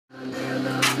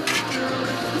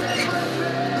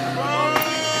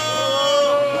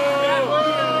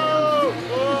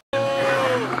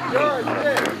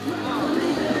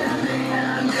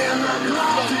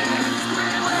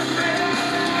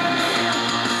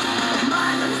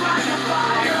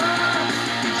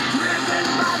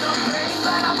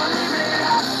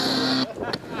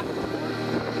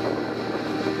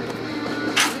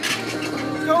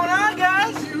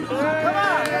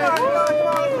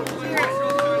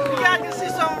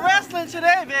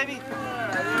WMWA, baby.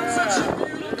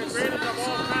 The greatest of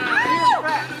all time.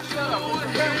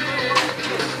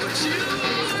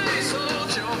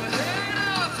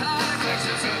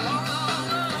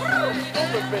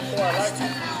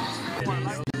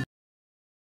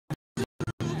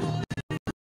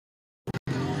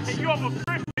 Hey, you almost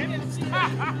tricked me.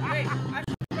 Hey,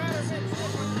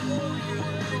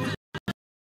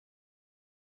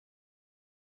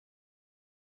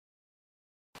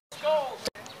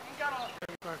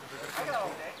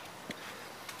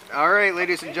 All right,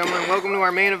 ladies and gentlemen, welcome to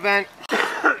our main event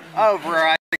of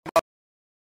Rising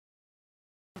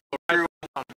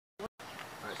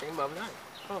Above 9.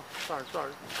 Oh,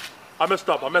 sorry. I messed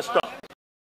up.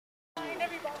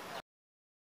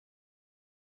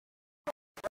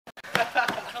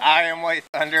 I am White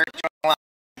Thunder,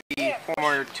 the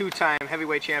former two-time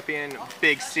heavyweight champion,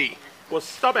 Big C.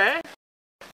 What's up, eh?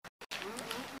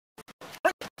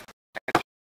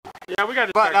 Yeah, we got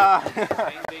to But,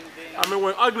 I mean,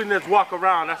 when ugliness walk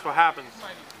around, that's what happens.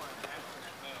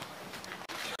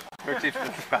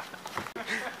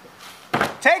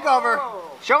 Takeover,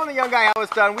 showing the young guy how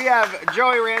it's done. We have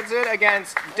Joey Rancid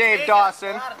against Dave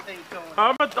Dawson.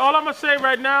 All I'm going to say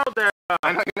right now that...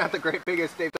 I know you're not the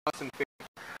biggest Dave Dawson fan.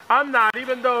 I'm not,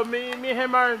 even though me and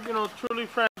him are, you know, truly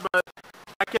friends, but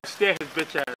I can't stand his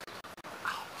bitch ass.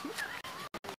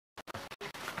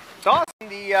 Dawson,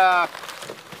 the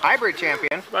hybrid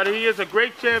champion. But he is a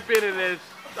great champion, and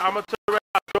I'm going to tell you right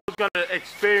now, Joe's going to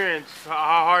experience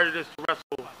how hard it is to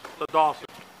wrestle the Dawson.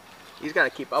 He's got to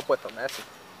keep up with them. That's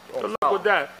good luck with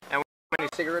that. And how many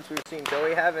cigarettes we've seen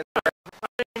Joey have in there,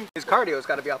 his cardio's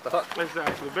got to be off the hook.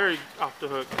 Exactly, very off the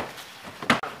hook.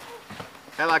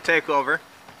 Headlock takeover.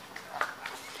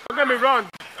 Don't get me wrong,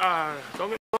 don't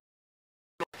get me wrong,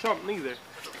 no Trump neither.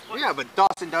 Yeah, but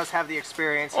Dawson does have the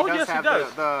experience. He does have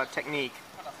the technique.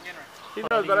 He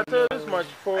does, but I tell you this much,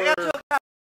 for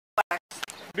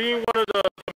being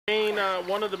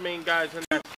one of the main guys in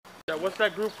that what's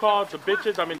that group called? The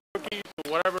bitches, I mean rookies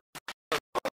or whatever.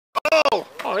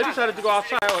 Oh, he decided to go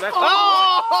outside. Oh,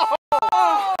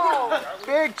 that's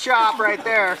big chop right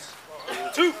there.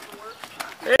 Two.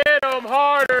 Hit him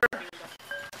harder.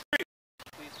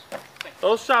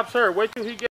 Those chops hurt. Wait till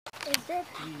he gets.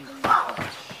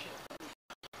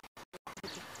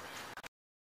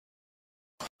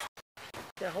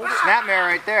 Snapmare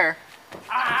right there.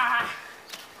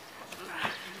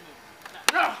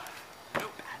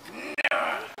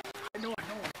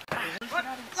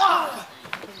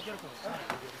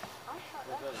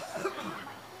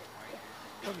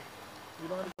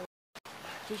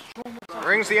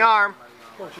 Rings the arm.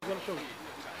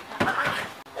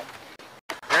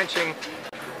 Wrenching.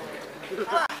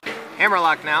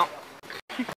 Hammerlock now.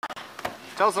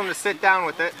 Tells him to sit down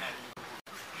with it.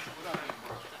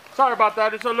 Sorry about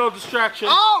that. It's a little distraction.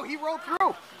 Oh, he rolled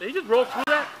through. He just rolled through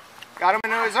that. Got him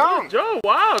into his own. Joe,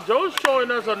 wow. Joe's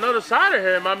showing us another side of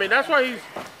him. I mean, that's why he's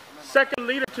second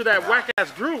leader to that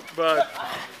whack-ass group, but...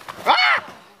 Ah!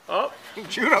 Oh.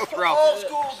 Judo throw. Old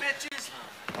school, bitches.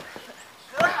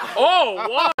 Oh,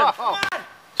 one,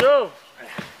 two.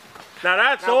 Now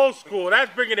that's old school. That's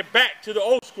bringing it back to the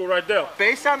old school right there.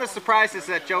 Based on the surprises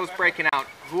that Joe's breaking out,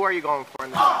 who are you going for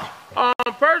in this match?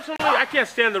 Personally, I can't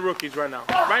stand the rookies right now.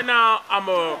 Right now, I'm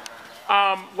a,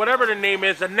 whatever the name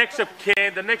is, the next of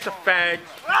kin, the next of fags.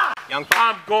 Young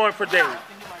I'm going for Dave.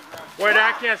 Whether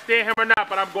I can't stand him or not,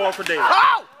 but I'm going for Dave.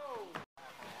 Oh!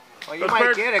 Well, you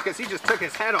might get it because he just took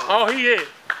his head off. Oh, he is.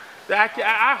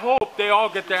 I hope they all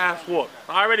get their ass whooped.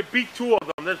 I already beat 2 of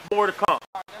them. There's more to come.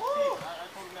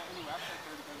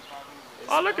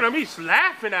 Oh, look at him. He's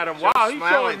laughing at him. Wow, he's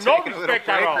showing no respect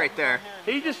at all. Right there.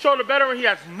 He just showed the veteran he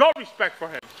has no respect for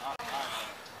him.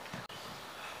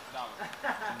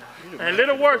 And in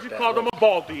little words, he called him a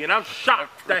baldy, and I'm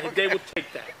shocked that they would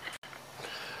take that.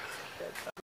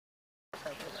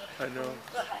 I know.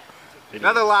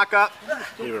 Another lockup.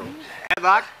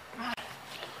 Headlock.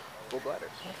 Full bladder.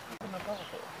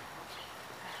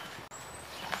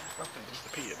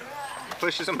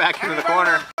 Pushes him back into the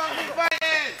corner.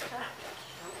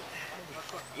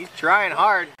 He's trying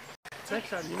hard.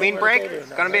 Clean break?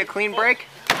 Gonna be a clean break?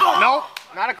 Nope,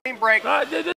 not a clean break.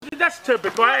 That's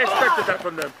typical. I expected that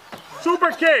from them.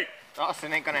 Super kick.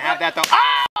 Dawson ain't gonna have that though.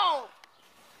 Oh!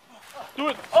 Do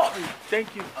it. Oh,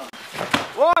 thank you.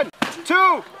 1,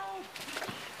 2.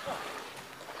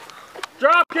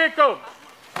 Drop kick him.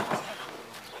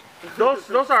 Those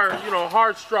are, you know,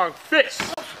 hard, strong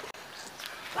fists.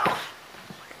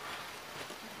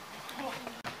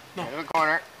 No. In the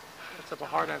corner. That's a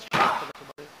hard ass drop.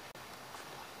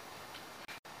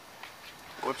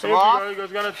 Whips him off. He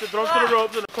goes, gonna throw him to the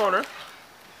ropes in the corner.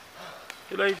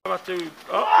 You know he's about to.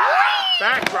 Oh,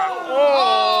 back drop.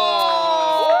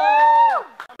 Oh!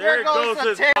 There goes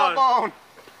his tailbone.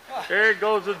 There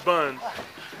goes his bun.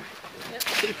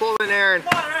 Keep pulling, Aaron.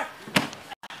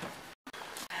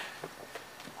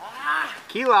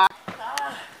 Key lock.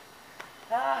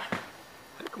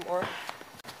 Kimura?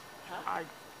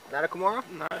 Not a Kimura?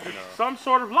 No, it's some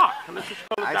sort of lock. Let's just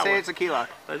call it I'd that say way. it's a key lock.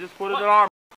 I just put it in arm.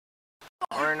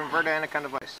 Or an inverted anaconda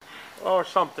device. Or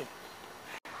something.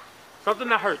 Something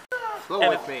that hurts. Flow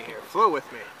with me here. Flow with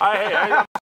me. I have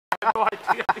no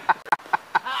idea.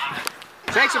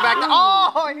 Takes it back to.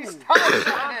 Oh, and he's touched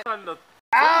it. On the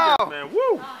Ow! fingers, man.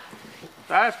 Woo!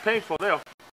 That's painful there.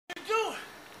 Do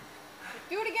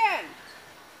it again.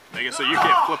 Make it so you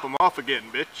can't flip them off again,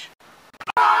 bitch.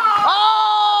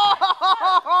 Oh!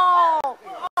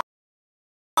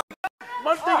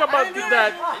 One thing about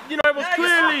that, you know, it was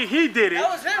clearly he did it.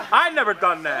 I never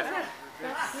done that.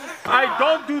 I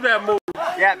don't do that move.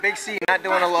 Yeah, Big C not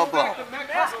doing a low blow.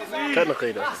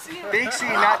 Technically, though. Big C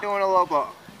not doing a low blow.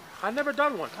 I never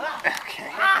done one.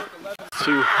 Okay.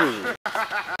 To who?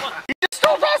 He just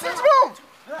stole Dawson's move!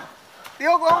 The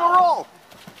Oklahoma roll.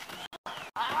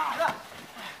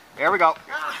 There we go.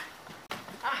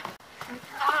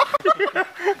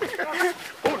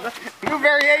 New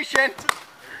variation.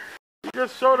 He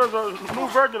just showed us a new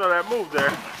version of that move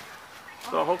there.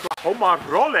 The Oklahoma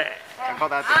roll. I call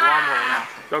that the Guam roll now.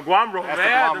 The Guam roll. That's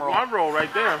Yeah, the the Guam Guam roll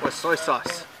right there. With soy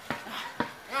sauce.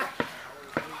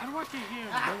 How do I get here?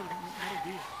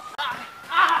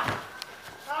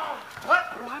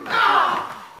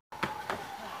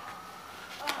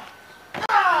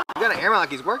 You got an air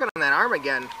like he's working on that arm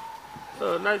again.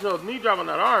 Nice little knee drop on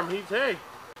that arm. He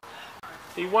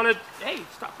wanted. Hey,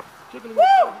 stop. Kicking him.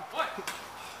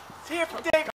 It's here for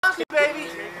Dave Dawson,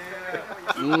 baby.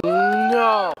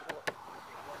 No.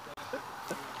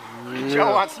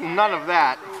 Joe wants none of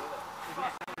that.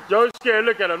 Joe's scared.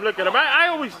 Look at him. Look at him. I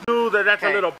always knew that that's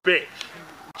a little bitch.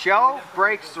 Joe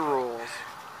breaks the rules.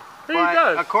 He But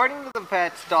does. according to the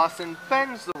vets, Dawson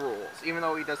bends the rules, even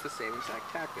though he does the same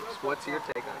exact tactics. What's your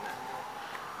take on that?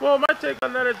 Well, my take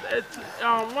on that is, it's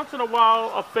once in a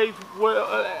while a faith will,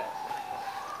 a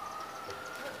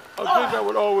thing that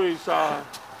would always,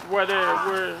 whether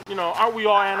we're, you know, are we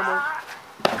all animals?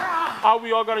 Are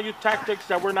we all gonna use tactics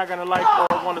that we're not gonna like or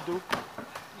want to do?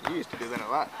 You used to do that a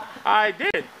lot. I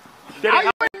did. Now you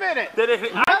admit it.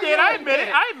 I admit it.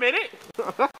 I admit it.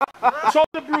 So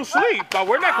did Bruce Lee, but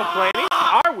we're not complaining,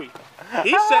 are we?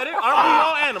 He said it. Aren't we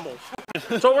all animals?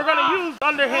 So we're gonna use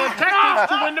underhand tactics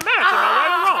to win the match. Am I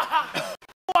right or wrong?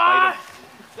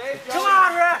 Come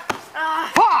on, ref.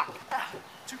 Fuck!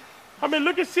 I mean,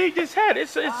 look at CJ's head. It's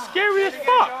scary as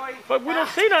fuck. But we don't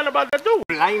say nothing about that dude.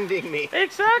 Blinding me.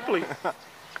 Exactly.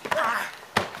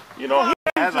 You know, he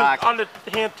uses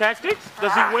underhand tactics.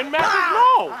 Does he win matches?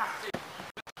 No.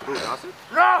 Who, Dawson?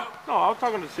 No, I was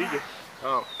talking to CJ.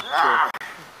 Oh, sure.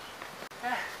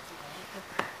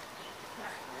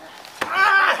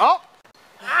 Oh!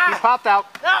 He popped out.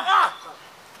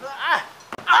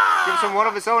 Gives him one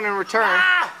of his own in return.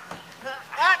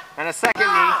 And a second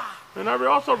knee. And I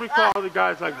also recall the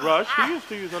guys like Rush. He used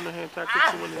to use underhand tactics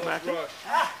to win his matches.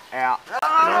 Yeah. You know what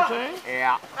I'm saying?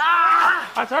 Yeah.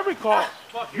 As I recall,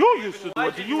 you used to do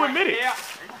it. Do you admit it?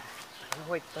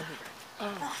 Wait,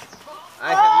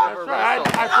 I have never wrestled.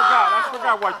 I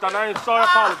forgot, White Thunder. I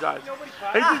apologize.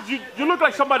 Hey, you look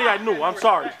like somebody I knew. I'm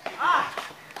sorry. Yeah.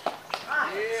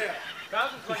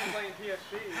 Dawson's like playing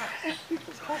PSP.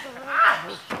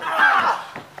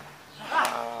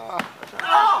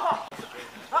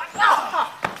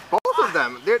 Both of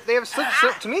them. They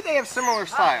have to me, they have similar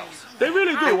styles. They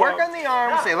really do. They work on the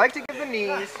arms. They like to give the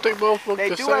knees. They both look They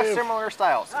the do same. have similar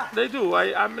styles. They do.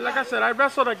 I mean, like I said, I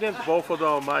wrestled against both of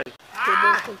them. I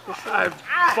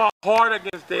fought hard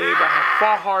against Dave. I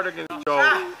fought hard against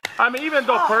Joe. I mean, even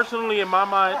though personally, in my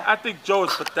mind, I think Joe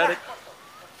is pathetic.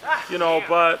 You know,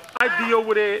 but I deal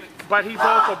with it. But he's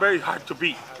also very hard to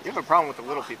beat. You have a problem with the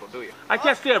little people, do you? I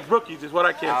can't stand rookies. Is what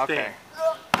I can't stand.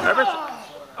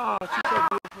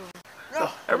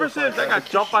 Ever since I got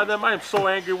jumped by them, I am so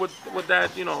angry with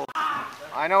that. You know.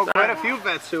 I know quite a few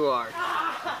vets who are.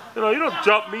 You know, you don't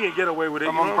jump me and get away with it.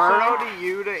 From you know what I'm Umberto saying? to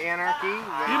you to Anarchy.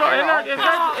 You know,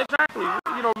 exactly.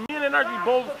 You know, me and Anarchy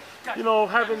both, you know,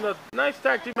 having a nice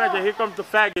tag team match, and here comes the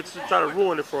faggots to try to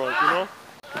ruin it for us, you know?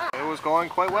 It was going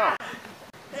quite well.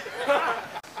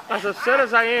 As upset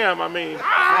as I am, I mean...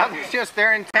 It's just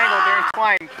they're entangled, they're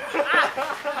entwined.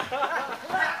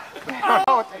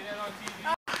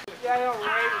 Yeah, I know,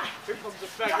 right? Here comes the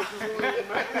faggots.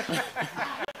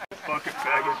 Fucking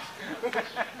faggots.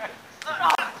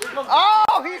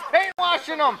 Oh, he's paint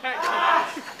washing them.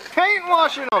 paint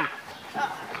washing them.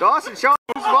 Dawson showing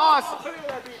who's boss.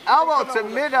 Elbow to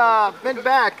mid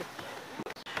back.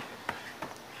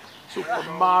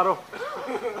 Supermodel.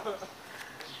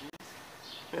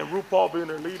 And RuPaul being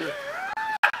their leader.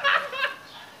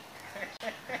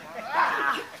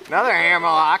 Another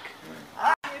hammerlock.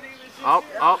 Up,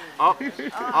 up, up,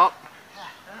 up.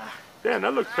 Damn,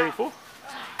 that looks painful.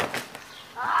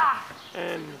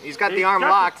 And he's got the arm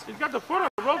locked. He's got the foot on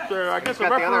the rope there. I guess the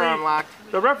other arm locked.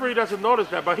 The referee doesn't notice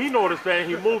that, but he noticed that and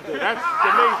he moved it. That's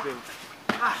amazing.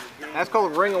 That's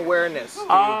called ring awareness.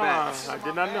 I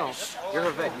did not know. You're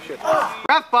a vet, you should.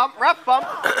 Ref bump, ref bump.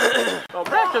 Oh,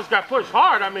 Ref just got pushed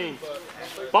hard. I mean,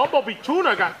 Bumblebee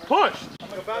Tuna got pushed.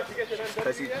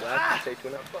 Because he's black, you say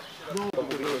tuna? No.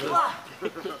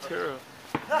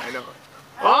 I know.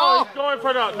 Oh, he's going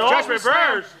for the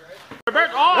reverse.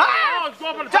 Reverse. Oh, it's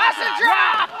going for the Dawson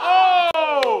drop!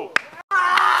 Oh!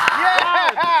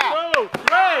 Yeah! 1, 2,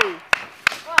 3.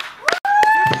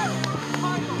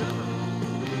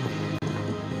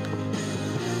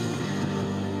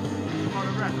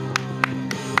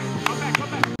 Come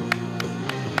back.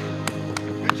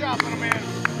 Good job, little man.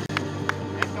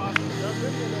 And Dawson.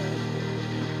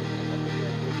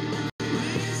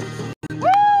 Woo!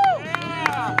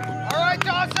 Yeah! All right,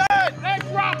 Dawson! Let's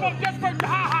drop him just for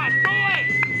ha-ha. Do it!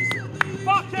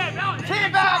 Fuck him!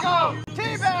 Teabag him!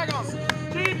 Teabag him!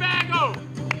 Teabag him!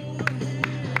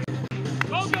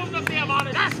 Don't give him the damn on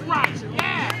it. That's right!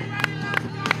 Yeah!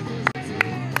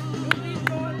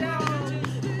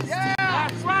 Yeah!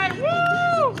 That's right!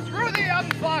 Woo! Screw the young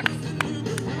bucks!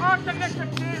 Arthur Nixon,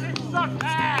 it sucks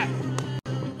ass!